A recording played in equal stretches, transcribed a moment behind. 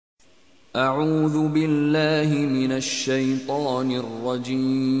أعوذ بالله من الشيطان الرجيم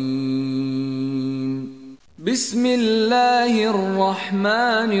بسم الله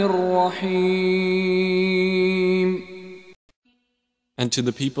الرحمن الرحيم. And to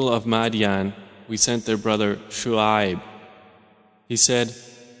the people of Madyan we sent their brother Shu'aib. He said,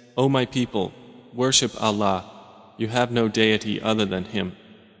 O my people, worship Allah. You have no deity other than Him.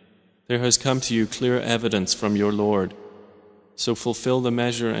 There has come to you clear evidence from your Lord. So fulfill the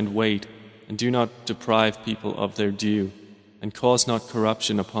measure and weight, and do not deprive people of their due, and cause not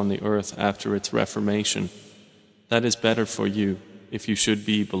corruption upon the earth after its reformation. That is better for you, if you should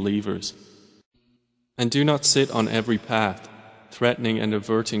be believers. And do not sit on every path, threatening and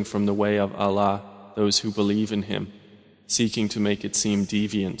averting from the way of Allah those who believe in Him, seeking to make it seem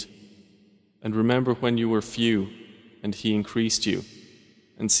deviant. And remember when you were few, and He increased you,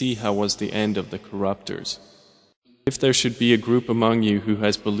 and see how was the end of the corrupters. If there should be a group among you who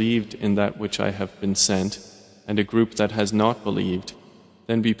has believed in that which I have been sent, and a group that has not believed,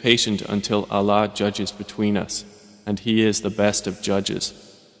 then be patient until Allah judges between us, and He is the best of judges.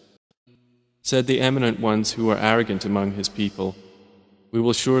 Said the eminent ones who are arrogant among His people, We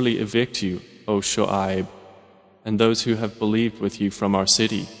will surely evict you, O Shu'aib, and those who have believed with you from our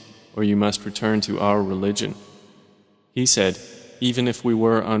city, or you must return to our religion. He said, Even if we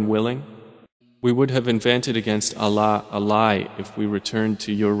were unwilling, we would have invented against Allah a lie if we returned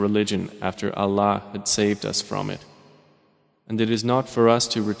to your religion after Allah had saved us from it. And it is not for us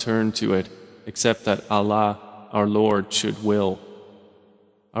to return to it except that Allah, our Lord, should will.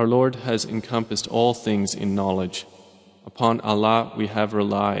 Our Lord has encompassed all things in knowledge. Upon Allah we have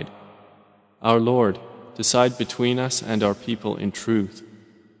relied. Our Lord, decide between us and our people in truth,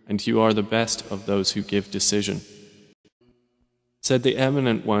 and you are the best of those who give decision. Said the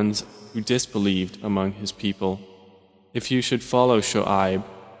eminent ones who disbelieved among His people, If you should follow Shu'aib,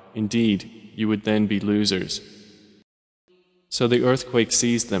 indeed you would then be losers. So the earthquake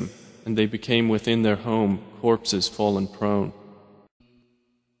seized them, and they became within their home corpses fallen prone.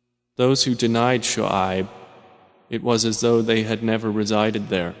 Those who denied Shu'aib, it was as though they had never resided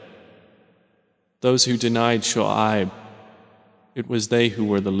there. Those who denied Shu'aib, it was they who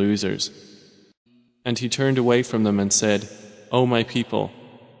were the losers. And He turned away from them and said, O my people,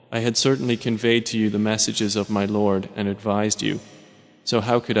 I had certainly conveyed to you the messages of my Lord and advised you, so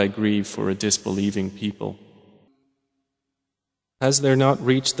how could I grieve for a disbelieving people? Has there not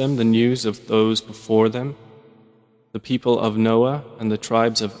reached them the news of those before them, the people of Noah and the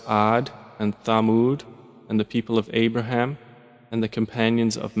tribes of Ad and Thamud and the people of Abraham and the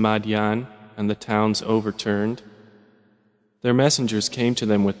companions of Madyan and the towns overturned? Their messengers came to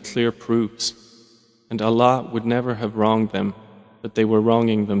them with clear proofs, and Allah would never have wronged them, but they were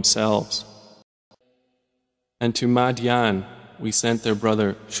wronging themselves. And to Madyan we sent their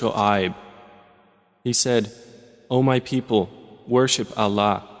brother Shu'aib. He said, O my people, worship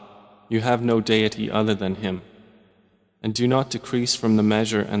Allah. You have no deity other than Him. And do not decrease from the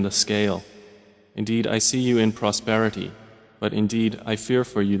measure and the scale. Indeed, I see you in prosperity, but indeed I fear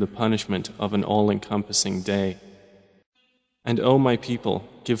for you the punishment of an all-encompassing day. And O my people,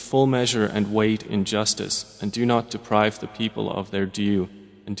 give full measure and weight in justice, and do not deprive the people of their due,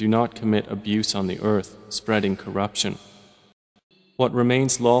 and do not commit abuse on the earth, spreading corruption. What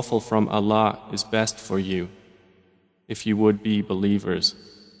remains lawful from Allah is best for you, if you would be believers,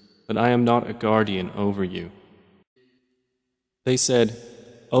 but I am not a guardian over you. They said,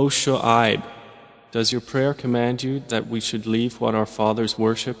 O Shu'aib, does your prayer command you that we should leave what our fathers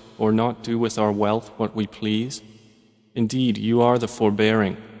worship, or not do with our wealth what we please? Indeed, you are the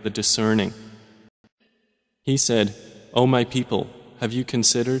forbearing, the discerning. He said, O my people, have you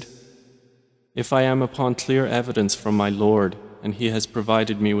considered? If I am upon clear evidence from my Lord, and He has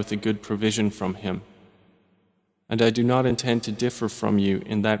provided me with a good provision from Him, and I do not intend to differ from you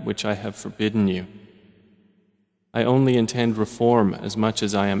in that which I have forbidden you. I only intend reform as much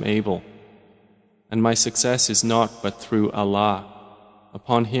as I am able, and my success is not but through Allah.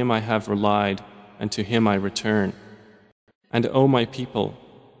 Upon Him I have relied, and to Him I return. And O my people,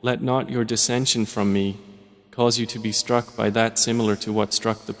 let not your dissension from me cause you to be struck by that similar to what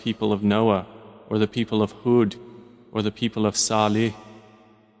struck the people of Noah, or the people of Hud, or the people of Salih,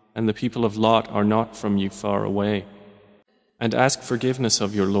 and the people of Lot are not from you far away. And ask forgiveness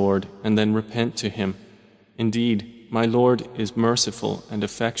of your Lord, and then repent to Him. Indeed, my Lord is merciful and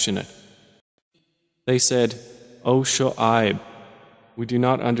affectionate. They said, O Shu'aib, we do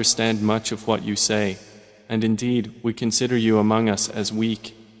not understand much of what you say, and indeed we consider you among us as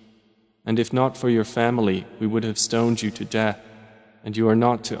weak. And if not for your family, we would have stoned you to death, and you are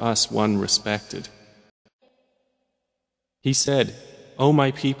not to us one respected. He said, O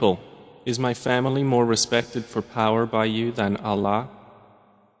my people, is my family more respected for power by you than Allah?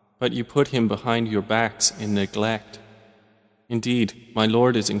 But you put him behind your backs in neglect. Indeed, my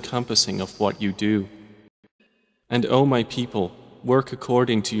Lord is encompassing of what you do. And O my people, work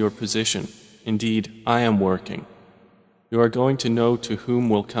according to your position. Indeed, I am working. You are going to know to whom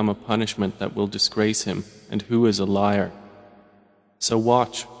will come a punishment that will disgrace him, and who is a liar. So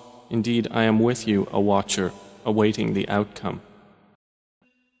watch. Indeed, I am with you, a watcher, awaiting the outcome.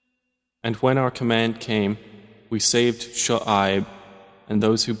 And when our command came, we saved Shu'aib and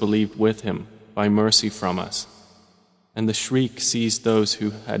those who believed with him by mercy from us. And the shriek seized those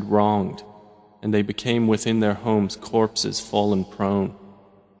who had wronged, and they became within their homes corpses fallen prone,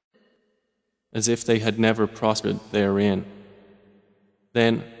 as if they had never prospered therein.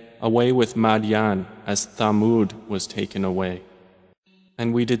 Then away with Madyan as Thamud was taken away.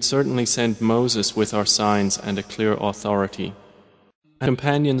 And we did certainly send Moses with our signs and a clear authority.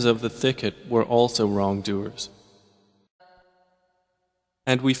 Companions of the thicket were also wrongdoers.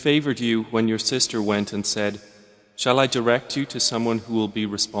 And we favored you when your sister went and said, "Shall I direct you to someone who will be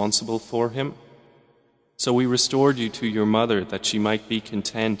responsible for him?" So we restored you to your mother that she might be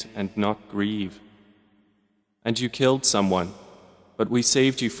content and not grieve. And you killed someone, but we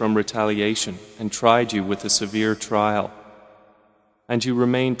saved you from retaliation and tried you with a severe trial. And you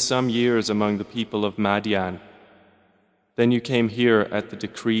remained some years among the people of Madyan. Then you came here at the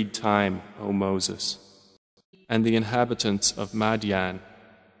decreed time, O Moses, and the inhabitants of Madyan.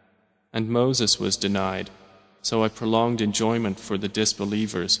 And Moses was denied, so I prolonged enjoyment for the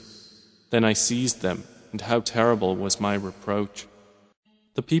disbelievers. Then I seized them, and how terrible was my reproach.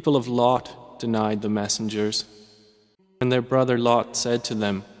 The people of Lot denied the messengers, and their brother Lot said to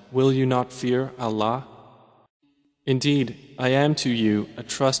them, "Will you not fear Allah? Indeed, I am to you a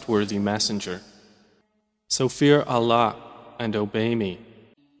trustworthy messenger. So fear Allah and obey me.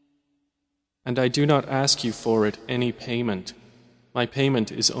 And I do not ask you for it any payment. My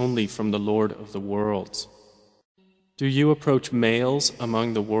payment is only from the Lord of the worlds. Do you approach males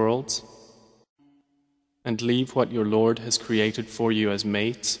among the worlds and leave what your Lord has created for you as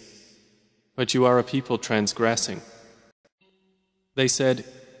mates? But you are a people transgressing." They said,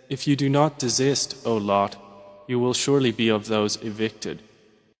 "If you do not desist, O Lot, you will surely be of those evicted."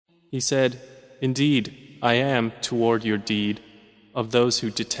 He said, "Indeed, I am, toward your deed, of those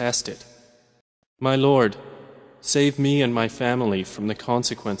who detest it. My Lord, save me and my family from the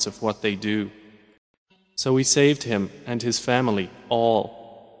consequence of what they do." So we saved him and his family,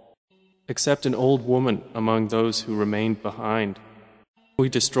 all, except an old woman among those who remained behind. We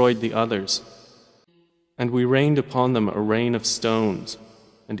destroyed the others. And we rained upon them a rain of stones,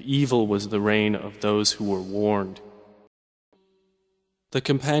 and evil was the rain of those who were warned. The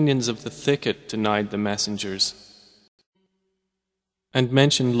companions of the thicket denied the messengers. And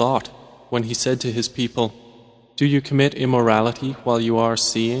mention Lot when he said to his people, "Do you commit immorality while you are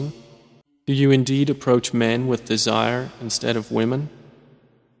seeing? Do you indeed approach men with desire instead of women?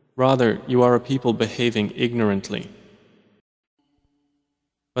 Rather, you are a people behaving ignorantly."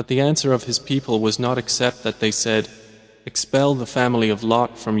 But the answer of his people was not except that they said, "Expel the family of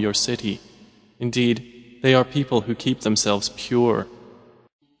Lot from your city. Indeed, they are people who keep themselves pure."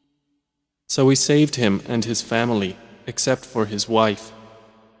 So we saved him and his family, except for his wife.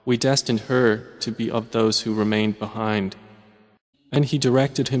 We destined her to be of those who remained behind. And he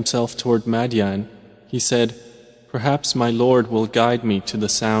directed himself toward Madyan. He said, "Perhaps my Lord will guide me to the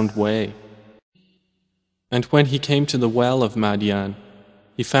sound way." And when he came to the well of Madyan,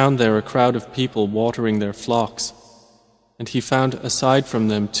 he found there a crowd of people watering their flocks. And he found aside from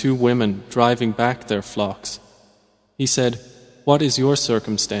them 2 women driving back their flocks. He said, "What is your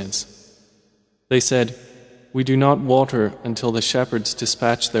circumstance?" They said, "We do not water until the shepherds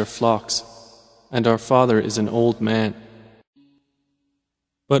dispatch their flocks, and our father is an old man."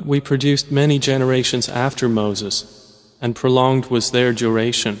 But we produced many generations after Moses, and prolonged was their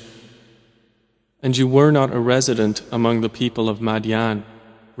duration. And you were not a resident among the people of Madyan,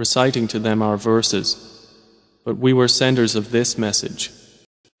 reciting to them our verses, but we were senders of this message.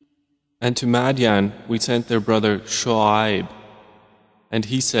 And to Madyan we sent their brother Shu'aib, and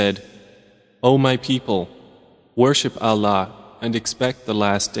he said, "O my people, worship Allah and expect the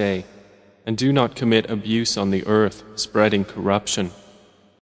last day, and do not commit abuse on the earth, spreading corruption."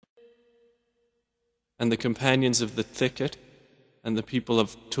 And the companions of the thicket and the people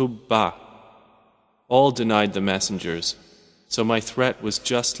of Tubba all denied the messengers, so my threat was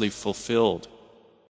justly fulfilled.